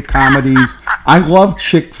romantic comedies. I love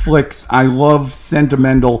chick flicks. I love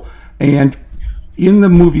sentimental. And in the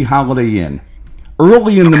movie Holiday Inn,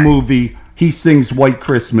 early in the movie, he sings White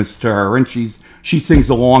Christmas to her, and she sings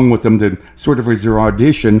along with him to sort of as her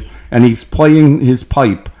audition, and he's playing his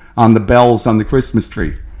pipe on the bells on the Christmas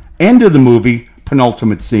tree. End of the movie,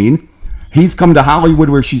 penultimate scene. He's come to Hollywood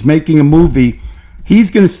where she's making a movie.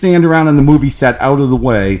 He's going to stand around on the movie set out of the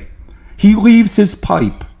way. He leaves his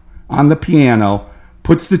pipe on the piano,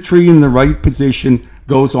 puts the tree in the right position,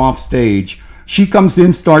 goes off stage. She comes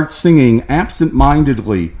in, starts singing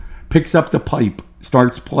absent-mindedly, picks up the pipe,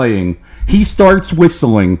 starts playing. He starts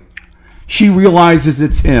whistling. She realizes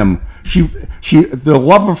it's him. The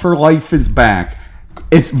love of her life is back.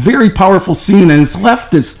 It's a very powerful scene, and it's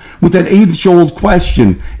left us with that age-old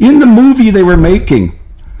question. In the movie they were making,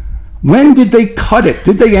 when did they cut it?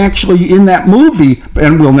 Did they actually, in that movie,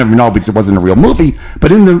 and we'll never know because it wasn't a real movie,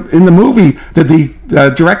 but in the movie, did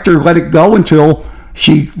the director let it go until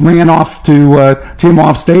she ran off to him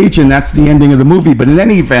off stage, and that's the ending of the movie? But in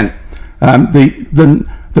any event,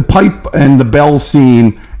 the pipe and the bell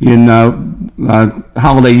scene in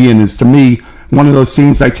Holiday Inn is, to me, one of those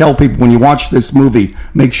scenes I tell people, when you watch this movie,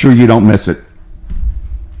 make sure you don't miss it.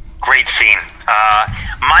 Great scene.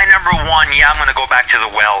 My number 1, I'm going to go back to the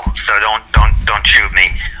well, so don't shoot me.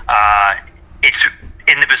 It's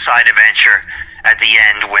in the Beside Adventure at the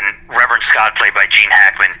end when Reverend Scott, played by Gene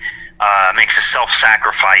Hackman, makes a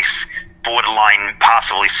self-sacrifice, borderline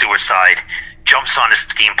possibly suicide, jumps on a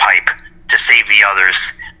steam pipe to save the others.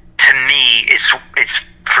 To me, it's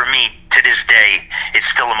for me to this day, it's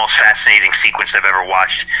still the most fascinating sequence I've ever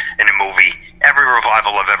watched in a movie. Every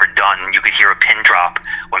revival I've ever done, you could hear a pin drop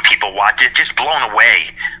when people watch it, just blown away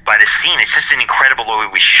by the scene. It's just an incredible way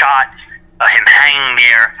we shot, him hanging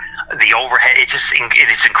there, the overhead. It is an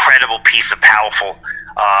incredible piece of powerful,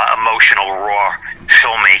 emotional, raw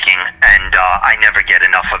filmmaking, and I never get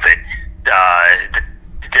enough of it.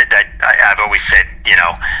 I've always said,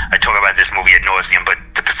 I talk about this movie ad nauseum, but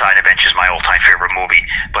The Poseidon Adventure is my all-time favorite movie.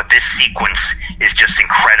 But this sequence is just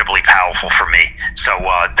incredibly powerful for me. So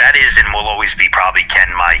that is and will always be probably, Ken,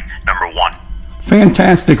 my number one.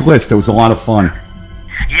 Fantastic list. It was a lot of fun.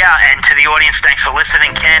 Yeah, and to the audience, thanks for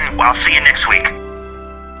listening, Ken. I'll see you next week.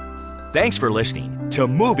 Thanks for listening to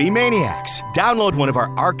Movie Maniacs. Download one of our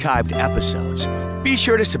archived episodes. Be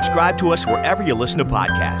sure to subscribe to us wherever you listen to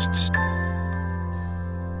podcasts.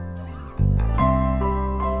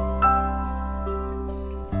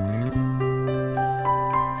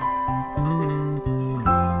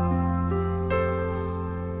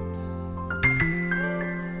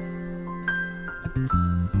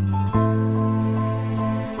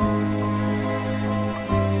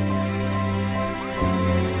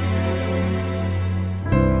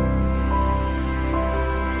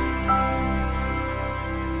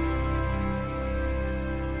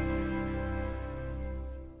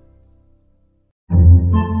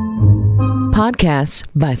 Podcasts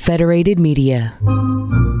by Federated Media.